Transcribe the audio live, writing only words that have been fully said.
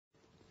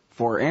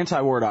For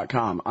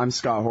antiwar.com, I'm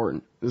Scott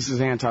Horton. This is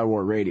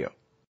Anti-War Radio.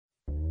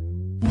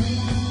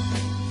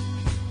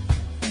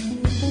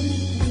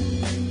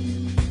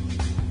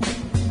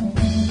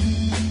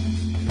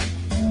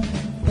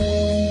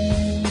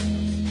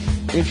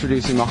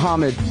 Introducing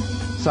Mohammed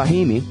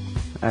Sahimi.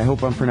 I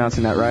hope I'm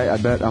pronouncing that right. I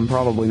bet I'm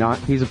probably not.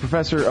 He's a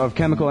professor of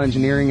chemical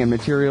engineering and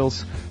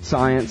materials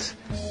science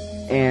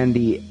and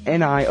the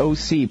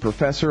NIOC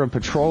professor of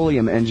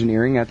petroleum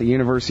engineering at the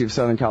University of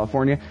Southern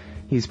California.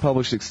 He's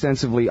published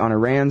extensively on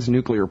Iran's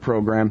nuclear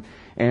program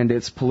and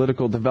its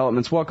political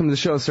developments. Welcome to the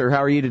show, sir.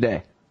 How are you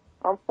today?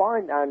 I'm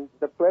fine, and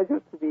it's a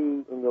pleasure to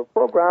be in your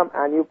program,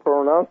 and you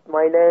pronounced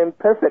my name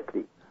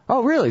perfectly.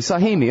 Oh, really?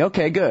 Sahimi.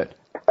 Okay, good.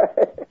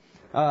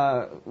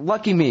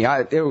 Lucky me.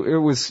 It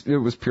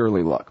was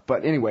purely luck.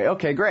 But anyway,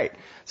 okay, great.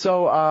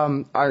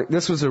 So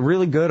this was a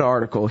really good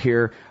article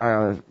here.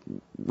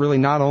 Really,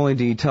 not only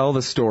do you tell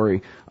the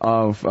story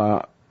of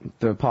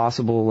the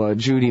possible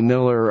Judy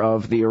Miller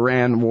of the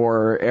Iran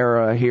war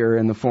era here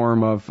in the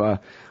form of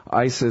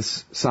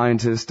ISIS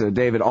scientist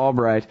David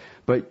Albright,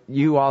 but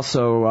you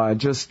also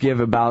just give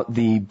about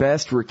the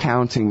best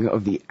recounting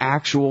of the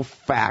actual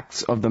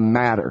facts of the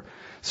matter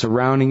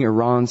surrounding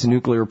Iran's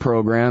nuclear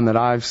program that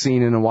I've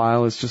seen in a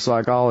while. It's just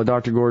like all of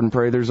Dr. Gordon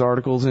Prather's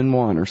articles in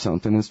one or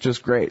something. It's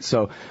just great.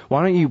 So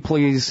why don't you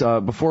please,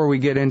 before we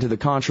get into the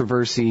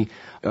controversy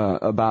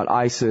about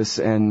ISIS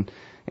and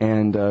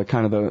kind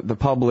of the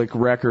public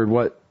record,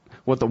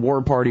 what the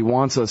war party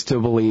wants us to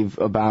believe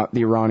about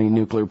the Iranian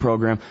nuclear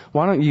program,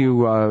 why don't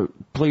you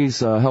please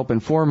help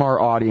inform our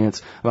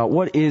audience about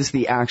what is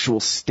the actual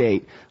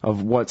state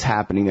of what's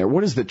happening there?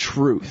 What is the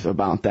truth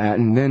about that?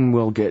 And then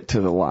we'll get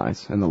to the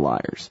lies and the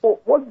liars. Well,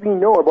 what we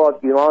know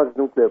about Iran's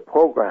nuclear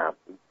program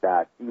is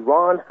that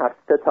Iran has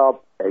set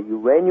up a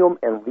uranium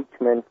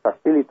enrichment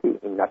facility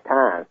in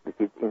Natanz, which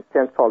is in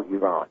central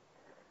Iran,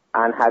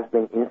 and has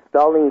been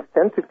installing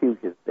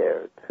centrifuges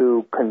there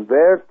to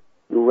convert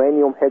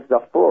uranium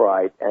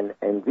hexafluoride and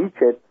enrich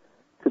it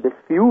to the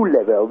fuel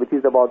level, which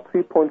is about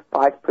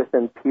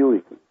 3.5%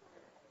 purity.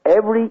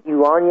 Every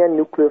Iranian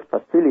nuclear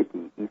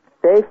facility is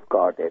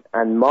safeguarded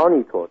and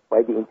monitored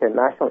by the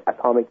International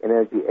Atomic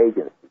Energy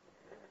Agency.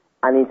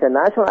 And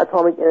International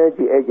Atomic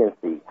Energy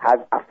Agency has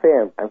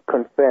affirmed and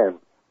confirmed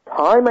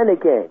time and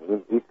again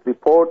in its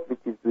report,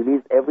 which is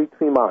released every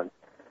 3 months,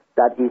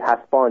 that it has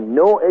found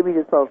no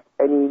evidence of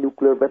any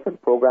nuclear weapon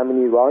program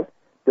in Iran.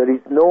 There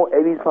is no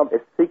evidence of a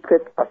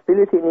secret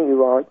facility in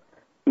Iran.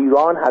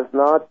 Iran has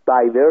not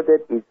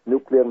diverted its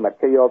nuclear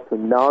material to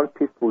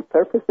non-peaceful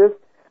purposes,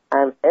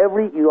 and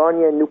every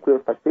Iranian nuclear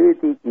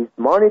facility is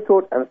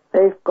monitored and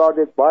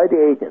safeguarded by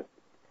the agency.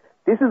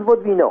 This is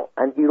what we know,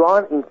 and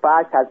Iran, in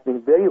fact, has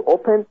been very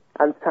open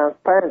and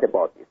transparent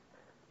about this.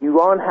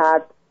 Iran had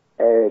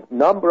a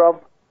number of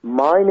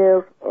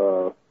minor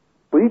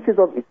breaches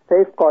of its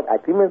safeguard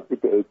agreements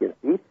with the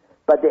agency,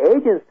 but the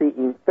agency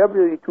in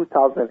February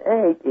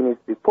 2008 in its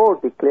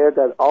report declared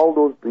that all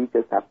those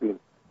breaches have been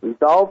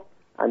resolved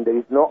and there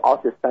is no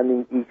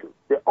outstanding issue.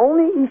 The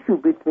only issue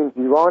between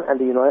Iran and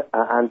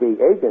the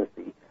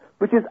agency,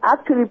 which is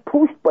actually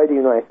pushed by the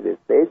United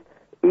States,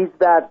 is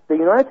that the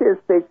United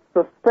States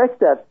suspects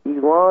that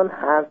Iran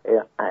has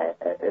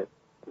a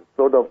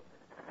sort of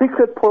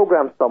secret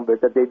program somewhere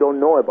that they don't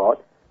know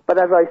about. But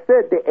as I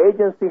said, the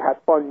agency has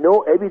found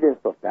no evidence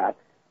of that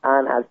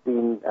and has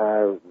been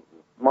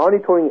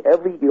monitoring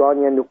every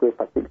Iranian nuclear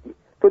facility.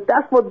 So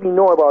that's what we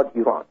know about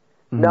Iran.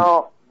 Mm-hmm.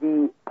 Now,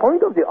 the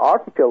point of the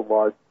article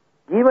was,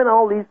 given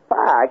all these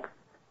facts,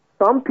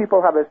 some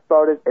people have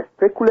started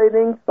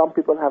speculating, some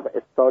people have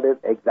started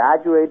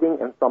exaggerating,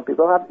 and some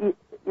people have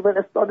even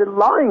started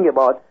lying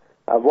about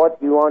what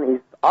Iran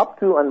is up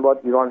to and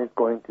what Iran is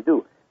going to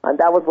do. And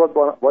that was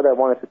what I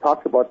wanted to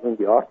talk about in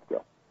the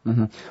article.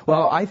 Mm-hmm.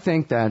 Well, I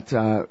think that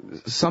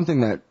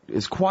something that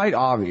is quite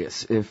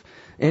obvious if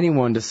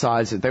anyone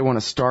decides that they want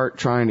to start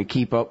trying to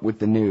keep up with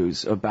the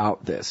news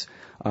about this,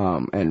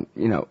 and,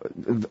 you know,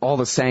 all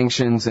the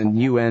sanctions and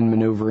UN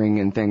maneuvering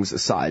and things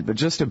aside, but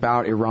just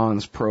about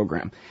Iran's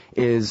program,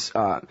 is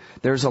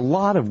there's a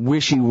lot of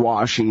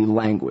wishy-washy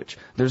language.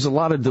 There's a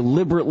lot of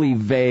deliberately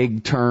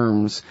vague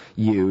terms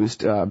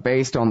used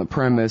based on the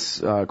premise,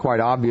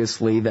 quite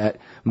obviously, that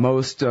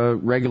most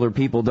regular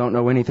people don't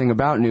know anything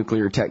about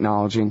nuclear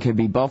technology and can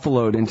be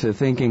buffaloed into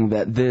thinking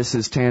that this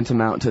is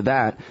tantamount to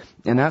that,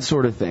 and that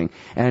sort of thing.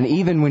 And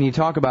even when you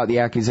talk about the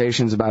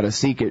accusations about a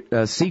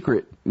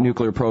secret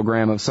nuclear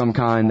program of some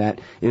kind that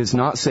is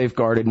not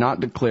safeguarded, not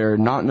declared,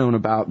 not known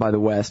about by the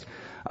West,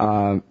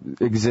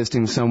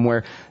 existing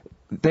somewhere,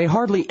 they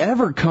hardly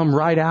ever come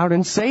right out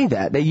and say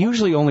that. They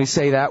usually only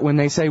say that when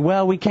they say,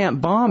 well, we can't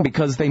bomb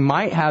because they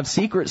might have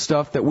secret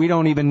stuff that we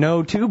don't even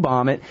know to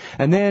bomb it.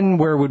 And then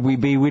where would we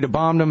be? We'd have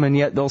bombed them, and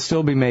yet they'll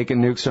still be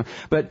making nukes.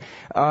 But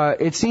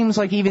it seems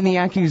like even the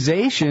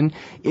accusation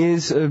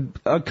is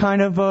a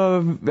kind of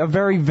a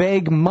very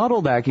vague,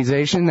 muddled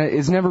accusation that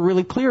is never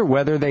really clear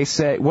whether they're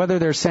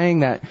saying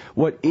that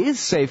what is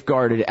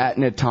safeguarded at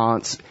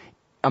Natanz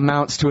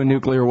amounts to a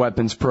nuclear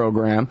weapons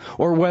program,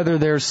 or whether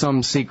there's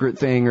some secret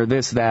thing or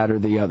this, that, or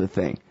the other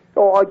thing.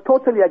 Oh, I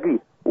totally agree.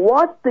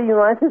 What the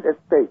United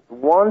States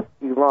wants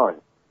Iran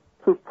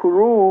to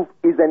prove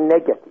is a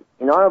negative.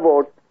 In other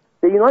words,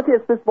 the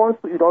United States wants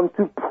Iran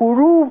to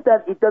prove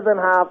that it doesn't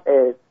have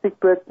a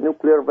secret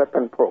nuclear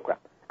weapon program.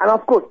 And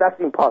of course, that's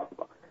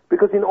impossible.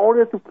 Because in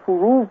order to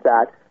prove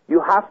that,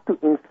 you have to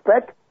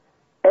inspect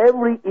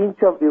every inch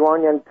of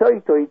Iranian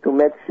territory to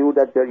make sure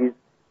that there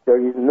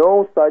is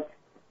no such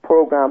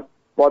program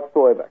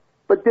whatsoever.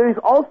 But there is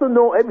also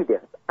no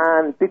evidence.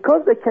 And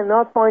because they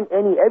cannot find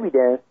any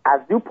evidence,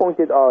 as you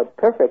pointed out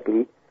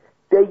perfectly,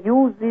 they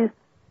use this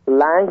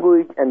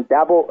language and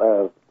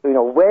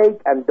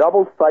vague and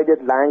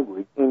double-sided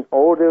language in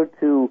order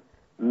to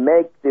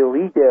make the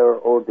reader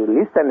or the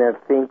listener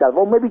think that,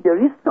 well, maybe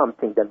there is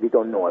something that we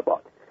don't know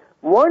about.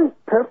 One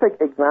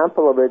perfect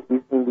example of it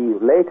is in the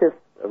latest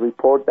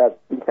report that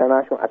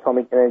International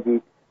Atomic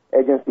Energy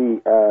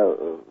Agency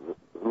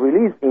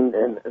released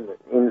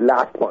in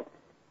last month.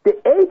 The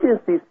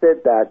agency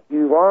said that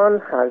Iran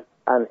has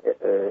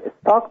a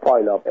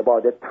stockpile of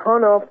about a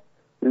ton of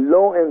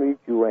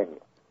low-enriched uranium.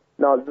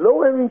 Now,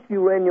 low-enriched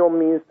uranium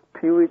means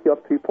purity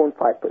of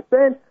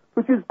 3.5%,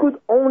 which is good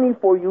only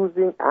for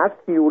using as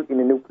fuel in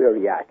a nuclear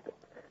reactor.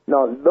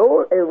 Now,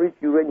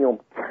 low-enriched uranium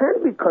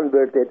can be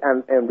converted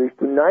and enriched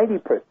to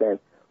 90%,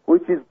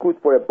 which is good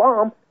for a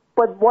bomb,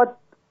 but what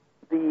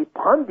the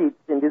pundits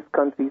in this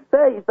country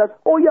say is that,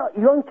 oh yeah,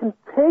 Iran can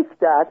take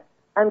that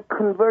and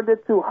convert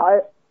it to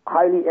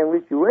highly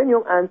enriched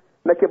uranium and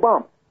make a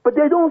bomb. But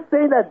they don't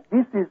say that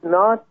this is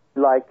not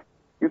like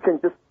you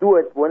can just do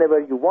it whenever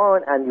you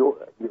want and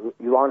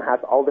Iran has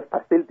all the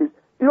facilities.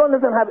 Iran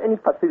doesn't have any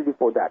facility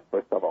for that,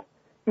 first of all.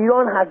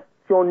 Iran has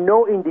shown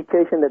no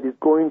indication that it's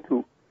going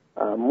to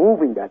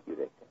move in that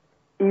direction.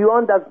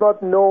 Iran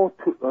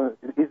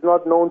is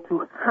not known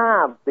to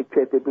have the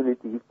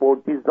capability for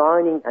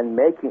designing and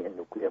making a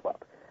nuclear bomb.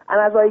 And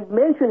as I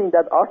mentioned in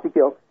that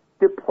article,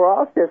 the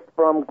process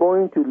from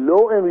going to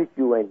low-enriched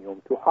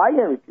uranium to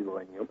high-enriched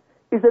uranium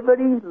is a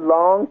very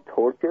long,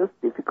 tortuous,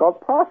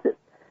 difficult process.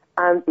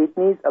 And it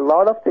needs a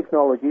lot of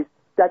technologies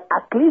that,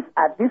 at least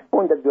at this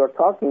point that we are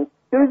talking,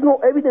 there is no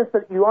evidence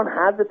that Iran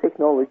has the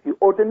technology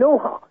or the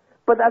know-how.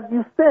 But as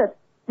you said,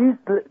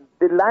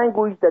 the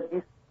language that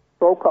these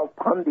so-called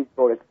pundits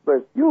or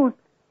experts use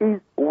is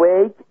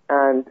vague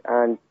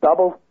and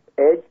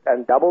double-edged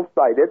and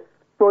double-sided,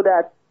 so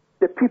that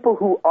the people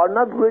who are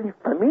not really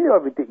familiar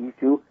with the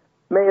issue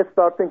may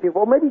start thinking,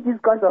 well, maybe these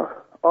guys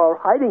are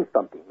hiding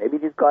something. Maybe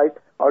these guys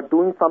are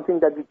doing something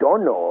that we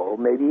don't know, or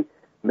maybe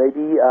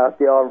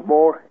they are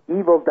more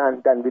evil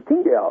than we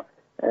think they are.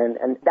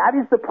 And that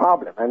is the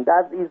problem, and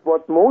that is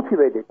what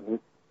motivated me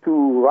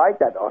to write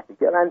that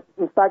article. And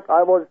in fact,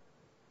 I was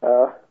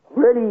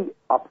really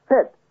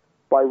upset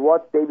by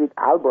what David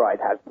Albright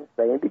has been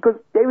saying, because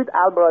David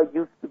Albright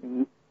used to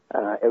be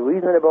a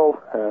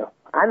reasonable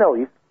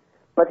analyst,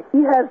 but he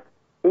has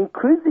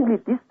increasingly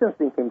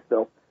distancing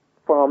himself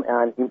from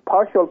an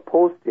impartial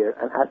posture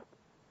and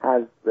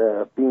has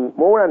been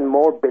more and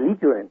more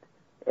belligerent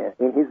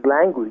in his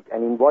language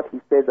and in what he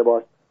says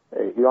about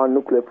Iran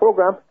nuclear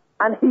program,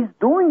 and he's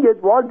doing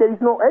it while there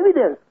is no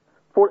evidence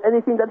for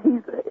anything that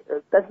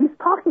he's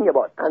talking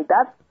about, and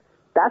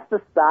that's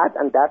the sad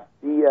and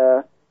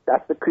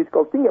that's the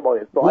critical thing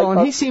about it. So well,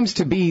 and he seems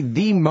to be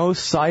the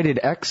most cited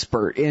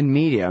expert in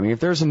media. I mean,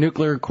 if there's a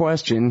nuclear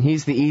question,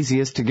 he's the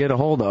easiest to get a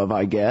hold of,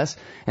 I guess.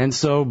 And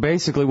so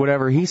basically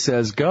whatever he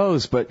says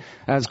goes. But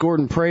as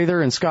Gordon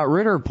Prather and Scott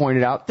Ritter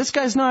pointed out, this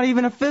guy's not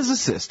even a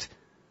physicist.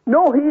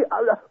 No, he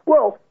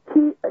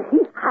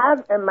has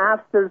a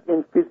master's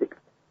in physics,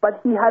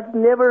 but he has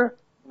never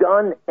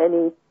done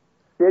any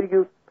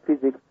serious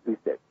physics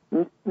research.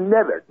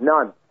 Never,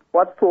 none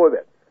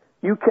whatsoever.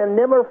 You can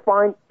never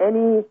find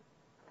any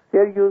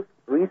serious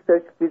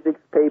research physics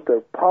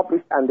paper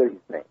published under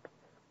his name.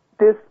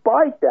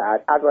 Despite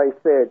that, as I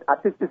said,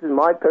 at least this is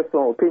my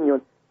personal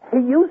opinion, he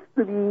used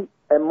to be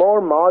a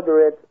more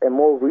moderate, a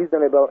more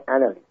reasonable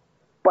analyst.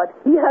 But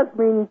he has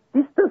been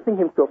distancing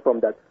himself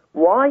from that.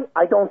 Why?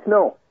 I don't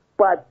know.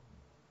 But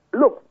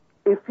look,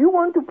 if you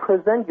want to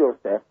present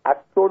yourself as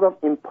sort of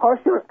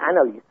impartial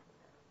analyst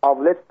of,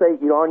 let's say,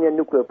 Iranian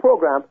nuclear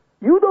program,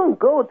 you don't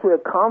go to a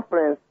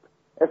conference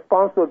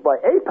sponsored by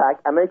APAC,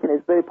 American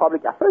Israeli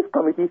Public Affairs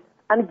Committee,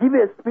 and give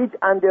a speech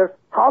under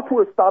how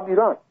to stop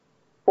Iran.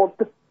 But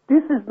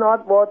this is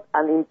not what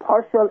an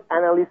impartial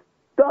analyst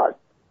does.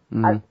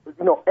 As,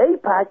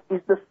 APAC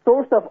is the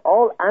source of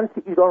all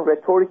anti-Iran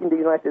rhetoric in the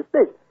United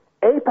States.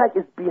 APAC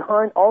is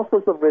behind all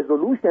sorts of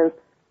resolutions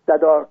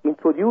that are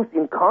introduced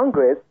in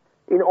Congress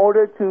in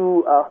order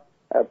to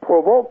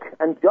provoke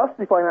and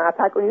justify an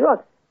attack on Iran.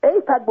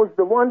 APAC was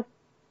the one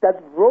that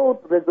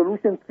wrote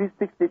Resolution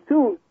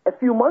 362 a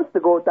few months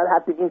ago that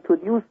had been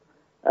introduced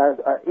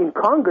in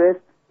Congress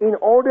in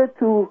order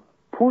to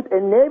put a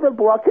naval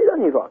blockade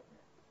on Iran.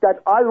 That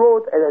I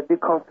wrote the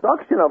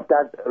construction of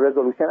that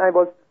resolution. I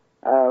was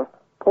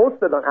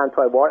posted on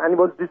anti-war, and it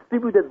was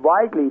distributed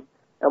widely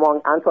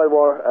among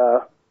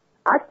anti-war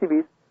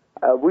activists,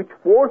 which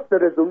forced the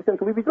resolution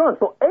to be withdrawn.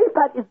 So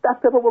APAC is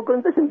that type of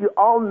organization. You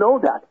all know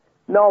that.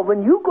 Now,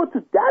 when you go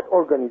to that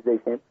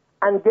organization,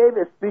 and gave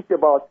a speech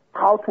about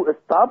how to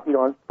stop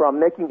Iran from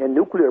making a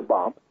nuclear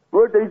bomb,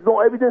 where there is no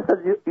evidence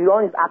that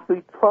Iran is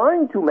actually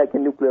trying to make a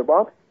nuclear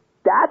bomb,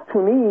 that to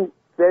me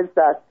says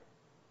that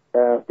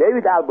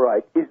David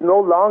Albright is no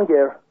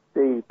longer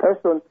the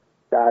person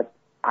that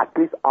at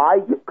least I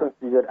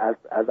consider as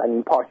an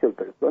impartial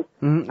person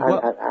and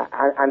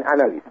an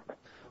analyst.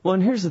 Well,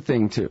 and here's the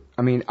thing, too.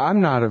 I mean, I'm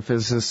not a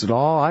physicist at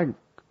all. I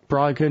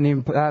probably couldn't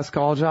even pass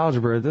college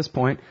algebra at this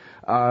point.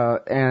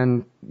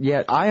 And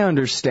yet I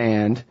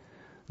understand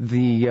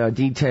the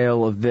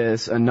detail of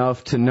this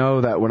enough to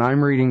know that when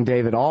I'm reading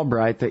David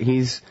Albright that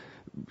he's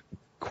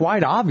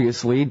quite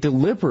obviously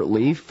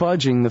deliberately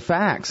fudging the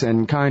facts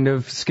and kind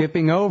of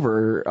skipping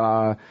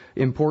over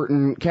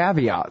important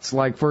caveats.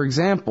 Like, for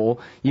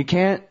example, you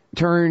can't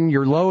turn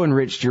your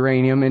low-enriched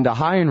uranium into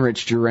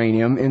high-enriched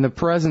uranium in the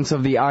presence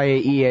of the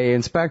IAEA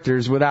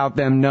inspectors without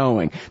them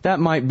knowing.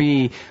 That might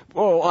be,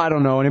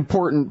 an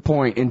important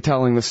point in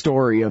telling the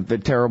story of the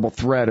terrible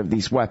threat of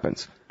these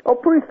weapons. Oh,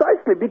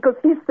 precisely, because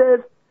he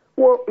says,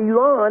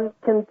 Iran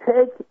can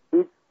take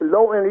its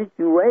low-enriched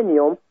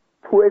uranium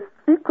to a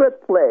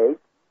secret place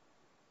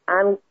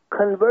and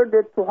convert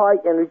it to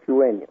high-enriched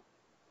uranium.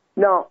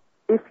 Now,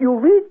 if you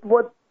read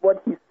what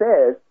he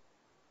says,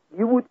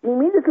 you would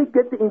immediately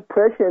get the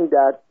impression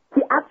that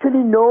he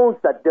actually knows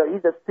that there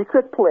is a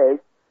secret place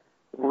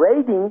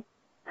waiting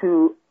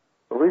to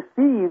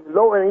receive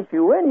low-enriched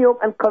uranium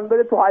and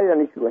convert it to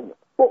high-enriched uranium.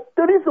 Well,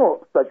 there is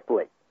no such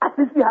place. At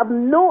least we have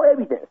no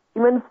evidence,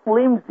 even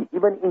flimsy,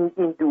 even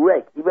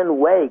indirect,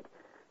 even vague,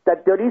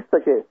 that there is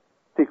such a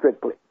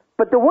secret place.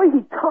 But the way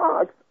he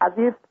talks, as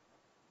if,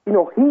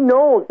 he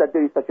knows that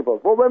there is such a place.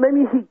 Well,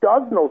 maybe he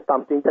does know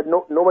something that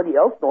nobody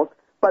else knows,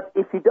 but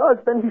if he does,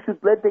 then he should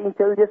let the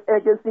intelligence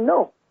agency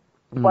know.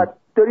 But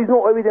there is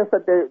no evidence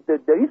that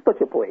there is such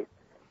a place.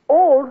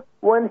 Or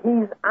when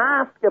he's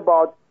asked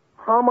about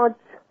how much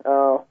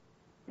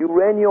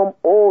uranium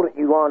ore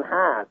Iran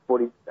has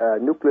for its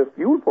nuclear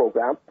fuel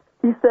program,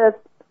 he says,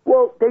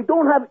 they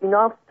don't have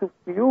enough to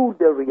fuel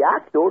the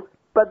reactor,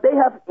 but they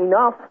have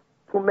enough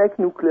to make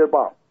nuclear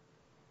bombs.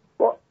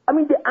 Well,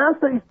 the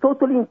answer is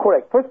totally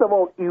incorrect. First of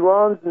all,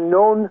 Iran's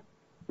known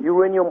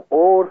uranium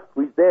ore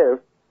reserve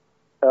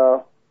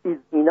is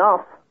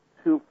enough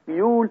to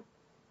fuel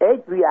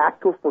 8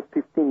 reactors for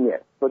 15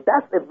 years. So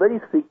that's a very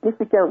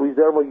significant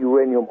reserve of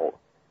uranium ore.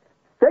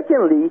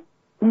 Secondly,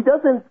 he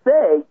doesn't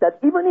say that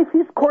even if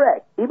he's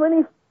correct,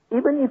 even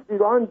if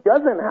Iran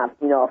doesn't have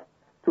enough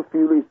to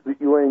fuel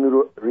its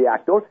uranium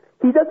reactors,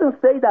 he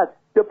doesn't say that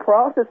the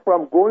process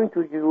from going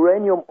to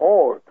uranium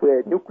ore to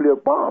a nuclear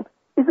bomb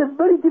is a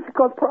very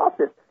difficult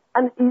process.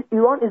 And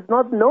Iran is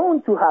not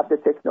known to have the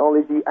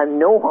technology and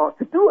know how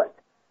to do it.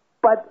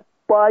 But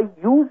by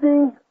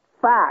using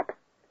facts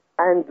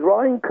and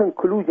drawing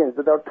conclusions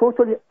that are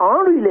totally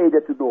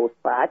unrelated to those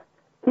facts,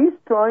 he's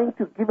trying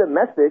to give a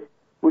message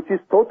which is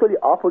totally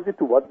opposite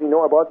to what we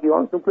know about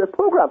Iran's nuclear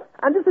program.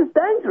 And this is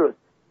dangerous.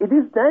 It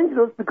is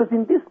dangerous because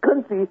in this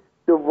country,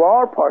 the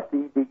war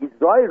party, the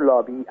Israel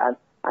lobby, and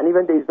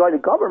even the Israeli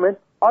government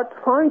are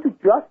trying to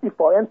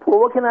justify and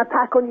provoke an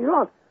attack on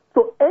Iran.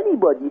 So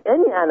anybody,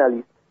 any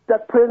analyst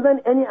that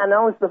presents any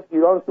analysis of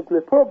Iran's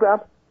nuclear program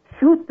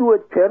should do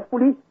it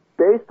carefully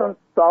based on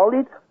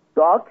solid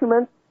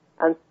documents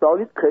and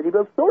solid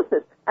credible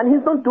sources. And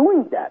he's not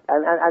doing that.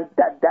 And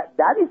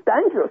that is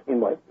dangerous in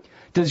my view.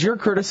 Does your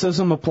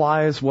criticism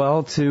apply as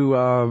well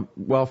to,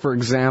 for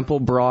example,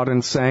 Broad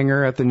and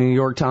Sanger at the New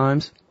York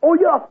Times? Oh,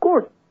 yeah, of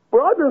course.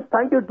 Broad and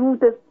Sanger do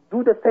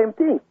the same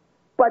thing.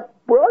 But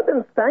Broad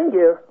and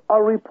Sanger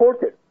are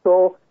reported,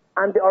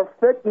 and they are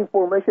fed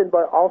information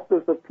by all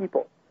sorts of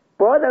people.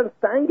 Broad and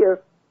Sanger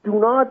do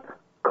not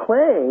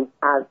claim,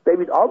 as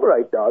David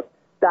Albright does,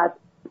 that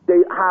they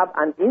have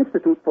an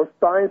Institute for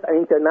Science and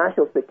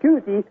International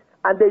Security,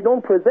 and they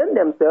don't present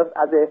themselves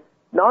as a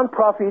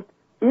non-profit,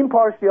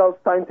 impartial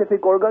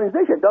scientific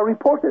organization. They're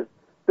reporters.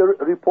 The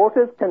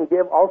reporters can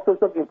give all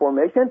sorts of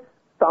information.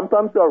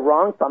 Sometimes they're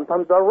wrong,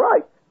 sometimes they're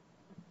right.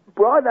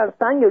 Broad and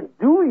Sanger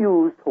do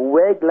use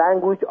vague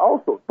language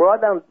also.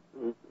 Broad and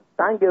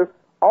Sanger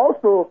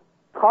also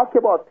talk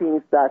about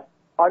things that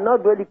are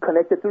not really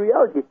connected to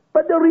reality,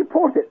 but they're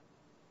reported.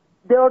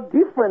 They are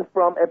different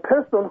from a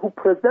person who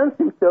presents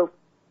himself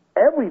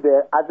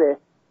everywhere as a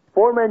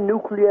former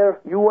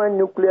UN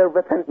nuclear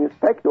weapons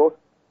inspector,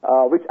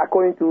 which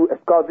according to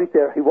Scott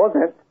Ritter, he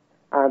wasn't.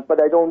 But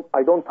I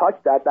don't touch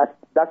that.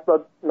 That's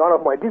none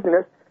of my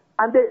business.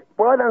 And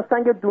Broad and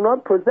Sanger do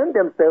not present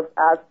themselves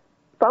as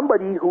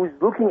somebody who is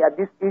looking at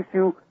this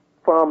issue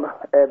from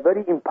a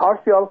very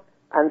impartial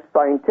and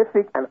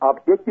scientific and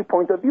objective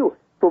point of view.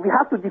 So we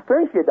have to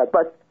differentiate that.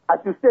 But as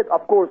you said,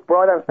 of course,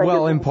 Broad and Sanger...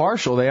 Well,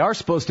 impartial. They are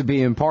supposed to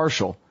be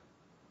impartial.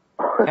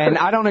 And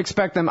I don't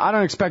expect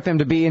them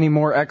to be any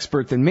more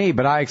expert than me,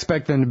 but I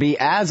expect them to be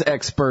as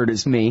expert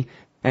as me.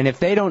 And if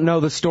they don't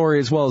know the story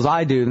as well as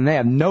I do, then they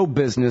have no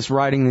business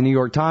writing the New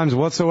York Times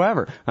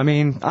whatsoever. I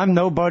mean, I'm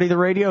nobody, the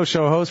radio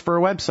show host for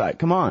a website.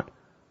 Come on.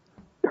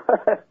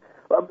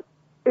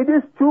 It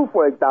is true,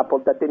 for example,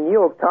 that the New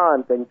York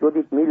Times and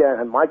Judith Miller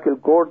and Michael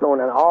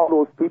Gordon and all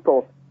those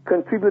people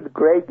contribute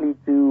greatly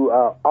to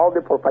all the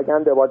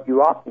propaganda about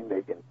Iraq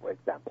invasion, for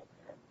example.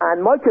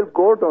 And Michael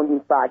Gordon, in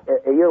fact,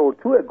 a year or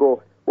two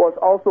ago, was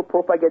also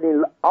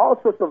propagating all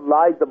sorts of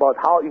lies about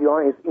how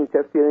Iran is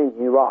interfering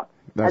in Iraq.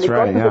 That's and it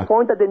right, got to the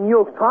point that the New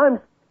York Times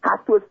had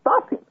to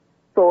stop him.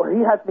 So he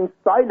has been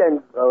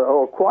silent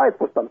or quiet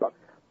for some time.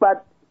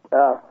 But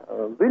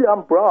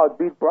William Broad,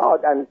 Bill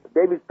Broad, and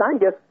David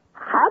Sanger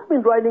have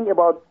been writing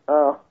about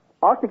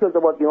articles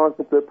about Iran's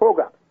nuclear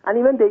program. And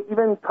they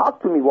even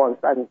talked to me once,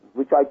 and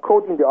which I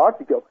quote in the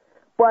article.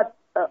 But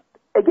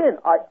again,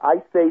 I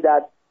say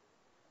that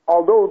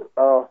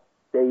although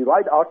they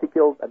write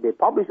articles and they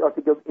publish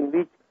articles in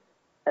which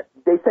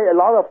they say a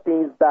lot of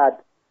things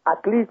that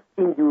at least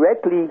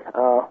indirectly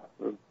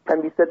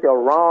can be said they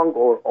are wrong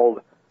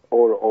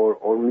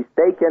or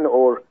mistaken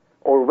or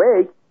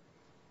vague.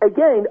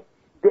 Again,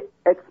 the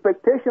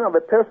expectation of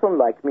a person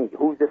like me,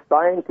 who is a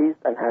scientist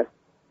and has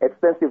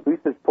extensive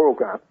research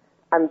program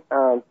and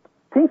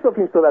thinks of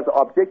himself as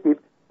objective,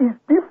 is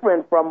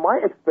different from my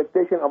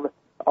expectation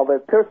of a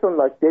person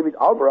like David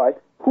Albright,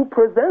 who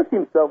presents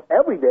himself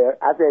everywhere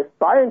as a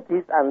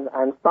scientist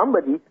and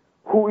somebody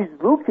who is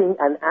looking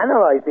and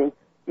analyzing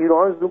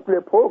Iran's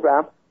nuclear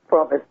program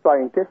from a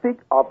scientific,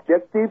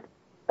 objective,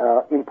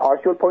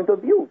 impartial point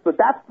of view. So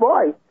that's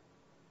why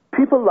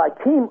people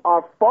like him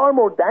are far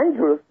more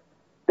dangerous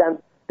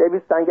than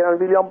David Sanger and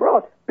William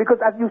Broad. Because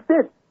as you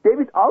said,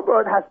 David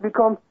Albright has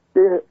become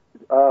the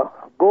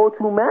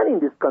go-to man in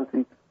this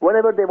country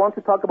whenever they want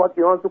to talk about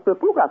Iran's nuclear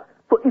program.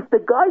 So if the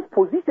guy's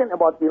position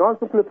about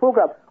Iran's nuclear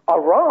program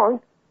are wrong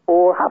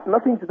or have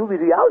nothing to do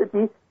with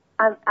reality,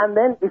 and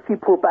then if he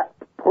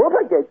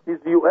propagates this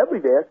view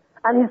everywhere,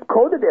 and he's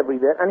quoted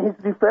everywhere, and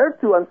he's referred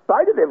to and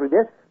cited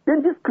everywhere,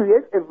 then this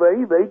creates a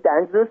very, very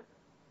dangerous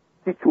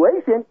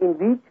situation in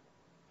which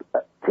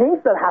things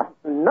that have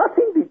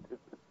nothing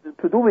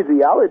to do with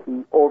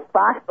reality or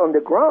facts on the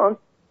ground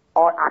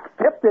are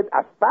accepted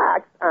as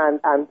facts,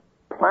 and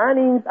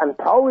plannings and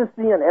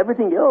policy and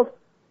everything else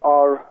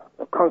are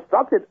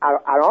constructed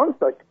around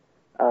such,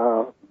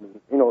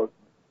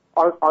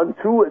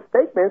 untrue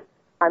statements,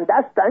 and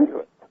that's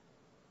dangerous.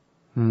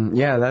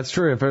 Yeah, that's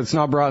true. If it's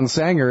not Broad and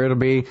Sanger, it'll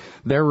be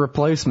their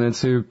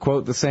replacements who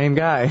quote the same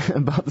guy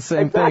about the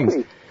same things.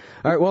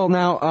 All right, well,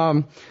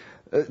 now,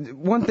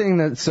 one thing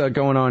that's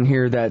going on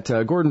here that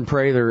Gordon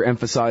Prather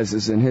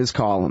emphasizes in his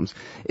columns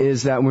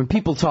is that when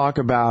people talk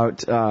about,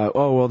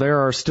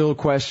 there are still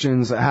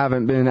questions that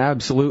haven't been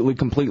absolutely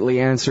completely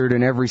answered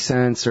in every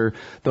sense, or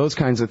those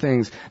kinds of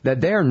things,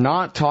 that they're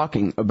not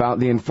talking about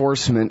the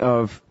enforcement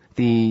of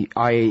the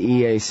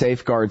IAEA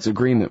Safeguards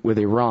Agreement with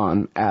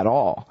Iran at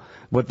all.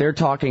 What they're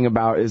talking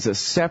about is a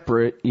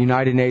separate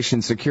United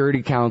Nations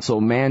Security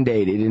Council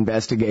mandated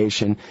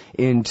investigation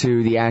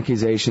into the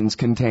accusations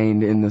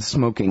contained in the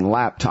smoking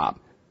laptop.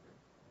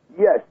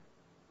 Yes,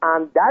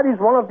 and that is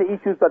one of the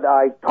issues that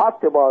I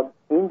talked about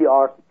in the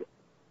article.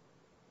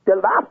 The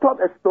laptop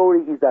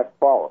story is as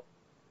follows.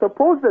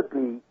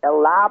 Supposedly, a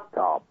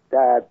laptop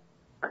that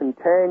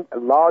contained a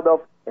lot of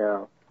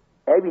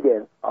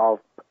evidence of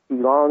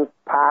Iran's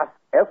past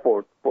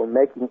efforts for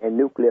making a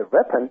nuclear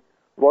weapon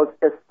was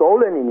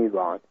stolen in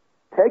Iran,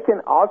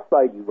 taken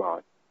outside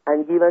Iran,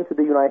 and given to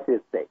the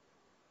United States.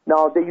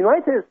 Now, the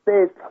United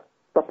States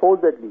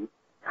supposedly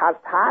has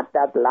had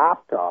that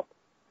laptop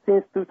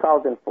since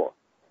 2004.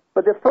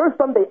 But the first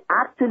time they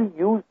actually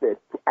used it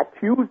to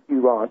accuse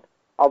Iran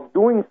of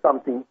doing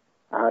something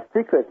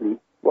secretly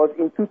was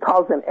in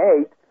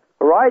 2008,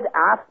 right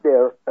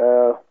after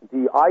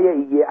the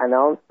IAEA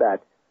announced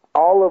that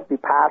all of the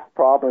past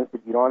problems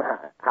with Iran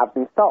have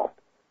been solved.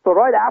 So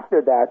right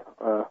after that,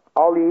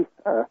 Ali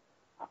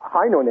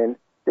Heinonen,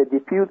 the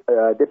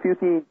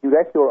deputy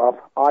director of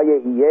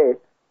IAEA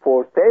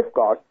for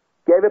safeguards,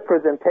 gave a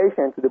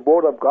presentation to the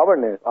Board of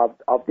Governors of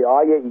the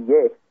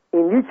IAEA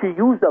in which he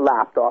used a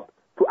laptop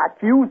to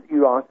accuse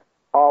Iran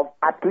of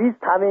at least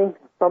having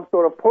some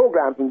sort of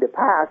program in the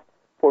past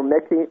for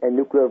making a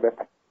nuclear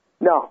weapon.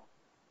 Now,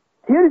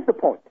 here is the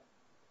point.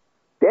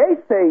 They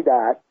say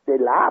that the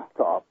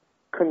laptop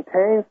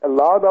contains a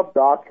lot of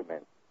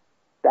documents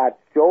that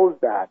shows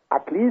that,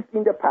 at least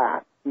in the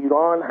past,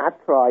 Iran had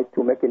tried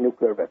to make a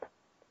nuclear weapon.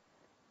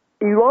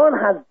 Iran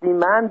has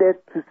demanded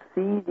to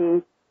see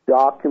the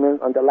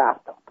documents on the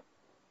laptop.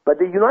 But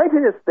the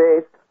United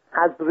States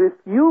has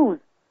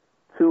refused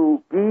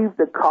to give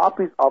the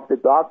copies of the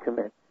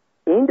documents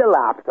in the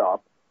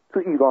laptop to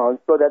Iran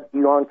so that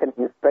Iran can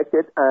inspect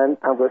it and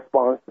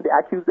respond to the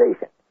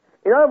accusation.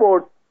 In other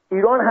words,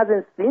 Iran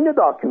hasn't seen the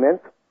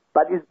documents,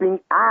 but is being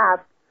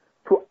asked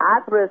to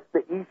address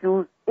the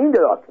issues in the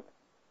documents.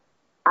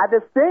 At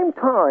the same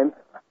time,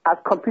 as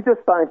computer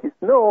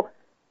scientists know,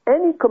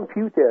 any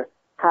computer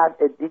has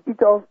a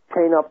digital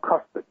chain of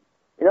custody.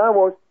 In other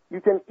words,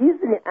 you can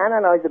easily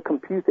analyze a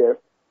computer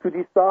to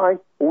decide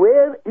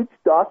where each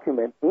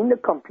document in the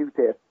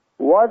computer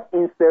was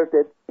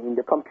inserted in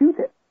the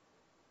computer.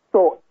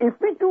 So if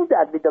we do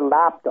that with the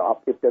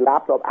laptop, if the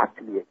laptop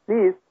actually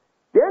exists,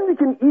 then we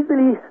can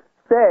easily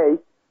say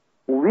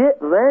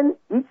when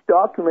each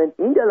document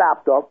in the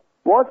laptop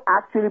was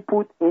actually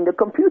put in the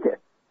computer.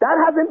 That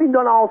hasn't been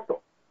done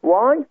also.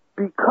 Why?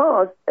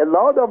 Because a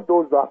lot of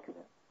those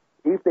documents,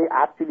 if they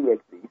actually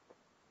exist,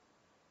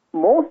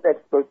 most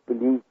experts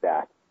believe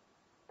that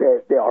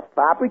they are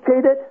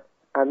fabricated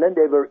and then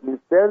they were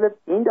inserted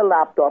in the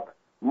laptop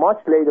much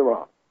later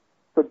on.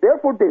 So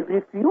therefore, they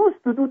refuse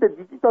to do the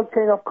digital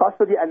chain of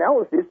custody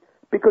analysis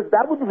because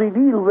that would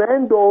reveal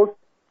when those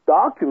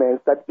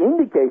documents that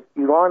indicate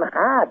Iran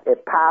had a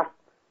past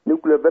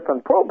nuclear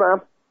weapon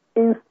program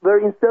were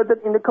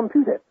inserted in the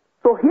computer.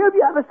 So here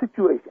we have a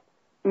situation.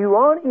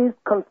 Iran is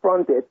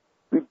confronted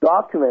with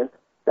documents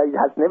that it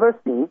has never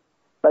seen,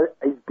 but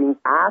is being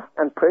asked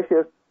and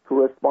pressured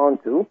to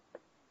respond to,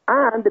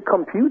 and the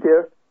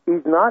computer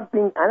is not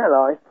being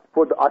analyzed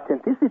for the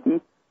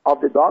authenticity of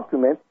the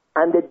document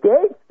and the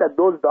dates that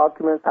those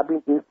documents have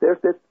been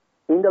inserted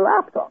in the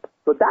laptop.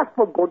 So that's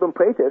what Gordon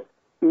Prater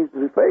is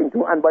referring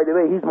to. And by the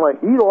way, he's my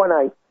hero,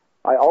 and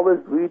I always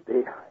read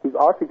his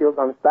articles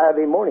on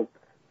Saturday morning.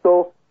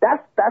 So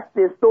that's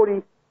the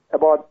story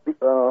about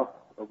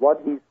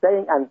what he's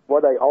saying and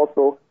what I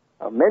also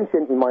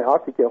mentioned in my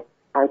article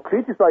and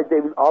criticize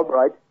David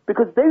Albright,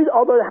 because David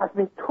Albright has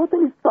been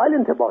totally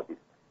silent about this.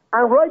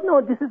 And right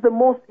now, this is the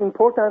most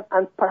important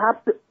and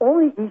perhaps the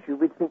only issue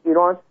between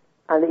Iran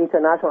and the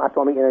International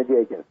Atomic Energy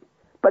Agency.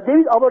 But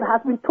David Albright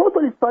has been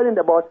totally silent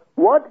about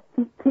what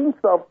he thinks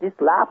of this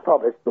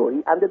laptop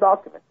story and the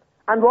document.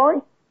 And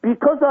why?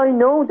 Because I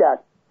know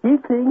that he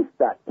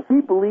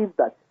believes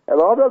that a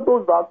lot of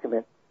those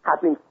documents have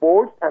been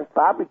forged and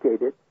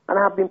fabricated and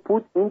have been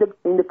put in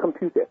the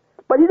computer.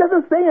 But he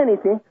doesn't say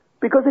anything,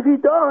 because if he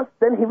does,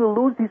 then he will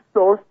lose his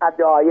source at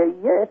the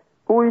IAEA,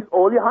 who is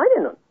Oli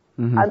Heinemann.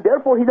 Mm-hmm. And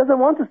therefore, he doesn't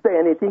want to say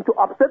anything to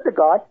upset the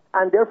guy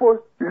and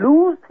therefore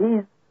lose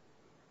his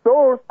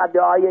source at the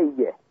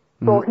IAEA.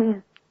 Mm-hmm. So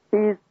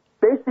he's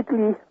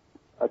basically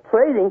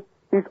trading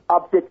his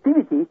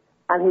objectivity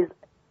and his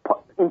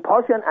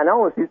impartial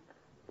analysis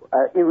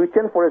in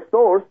return for a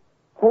source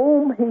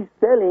whom he's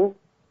selling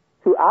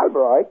to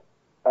Albright,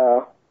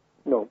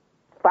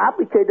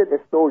 fabricated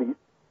stories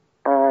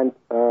and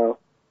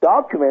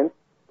documents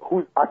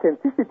whose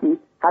authenticity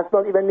has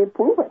not even been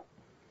proven.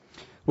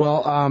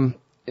 Well,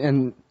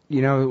 and,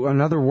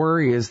 another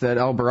worry is that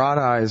El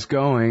Barada is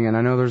going, and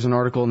I know there's an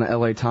article in the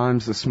LA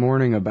Times this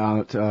morning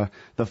about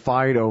the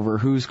fight over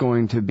who's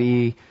going to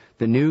be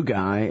the new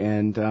guy,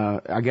 and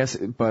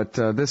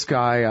this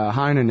guy,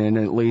 Heinemann,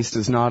 at least,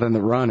 is not in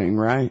the running,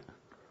 right?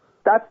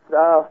 That's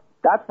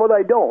what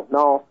I don't.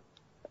 Now,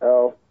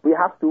 we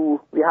have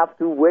to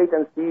wait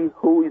and see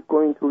who is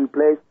going to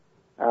replace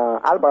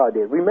Albright.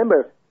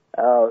 Remember,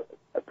 2-3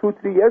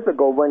 years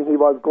ago, when he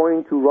was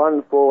going to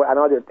run for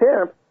another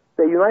term,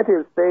 the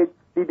United States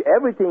did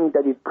everything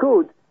that it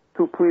could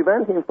to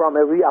prevent him from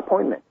a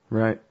reappointment.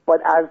 Right.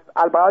 But as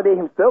Albright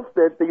himself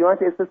said, the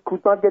United States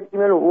could not get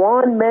even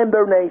one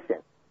member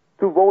nation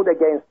to vote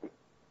against him,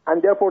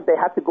 and therefore they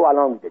had to go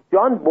along with it.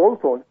 John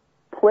Bolton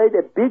played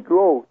a big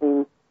role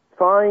in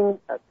trying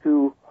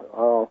to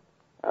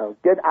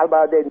get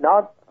Albright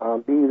not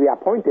be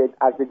reappointed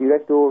as the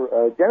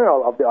Director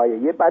General of the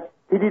IAEA, but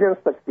he didn't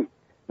succeed.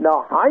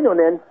 Now,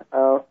 Heinemann,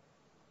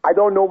 I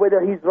don't know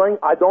whether he's running.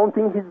 I don't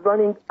think he's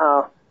running.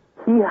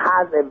 He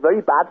has a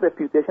very bad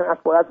reputation, as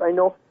far as I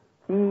know.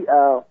 He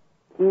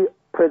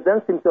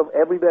presents himself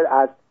everywhere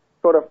as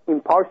sort of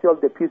impartial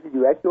deputy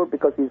director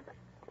because he's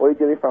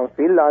originally from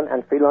Finland,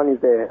 and Finland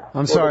is a...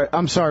 I'm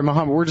sorry,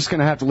 Mohammed. We're just going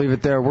to have to leave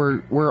it there.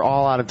 We're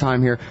all out of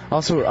time here.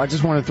 Also, I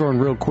just want to throw in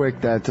real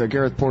quick that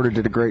Gareth Porter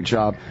did a great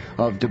job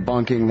of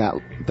debunking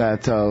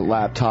that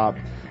laptop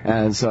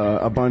as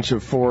a bunch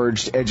of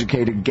forged,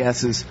 educated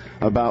guesses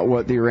about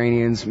what the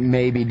Iranians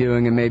may be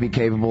doing and may be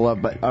capable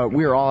of. But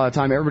we are all out of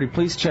time. Everybody,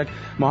 please check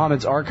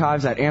Mohammed's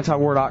archives at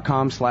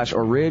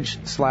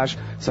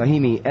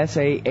antiwar.com/orig/Sahimi,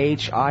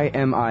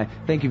 Sahimi.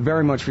 Thank you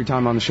very much for your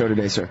time on the show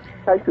today, sir.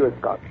 Thank you,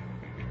 Scott.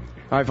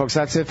 All right, folks,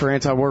 that's it for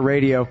Anti-War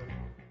Radio.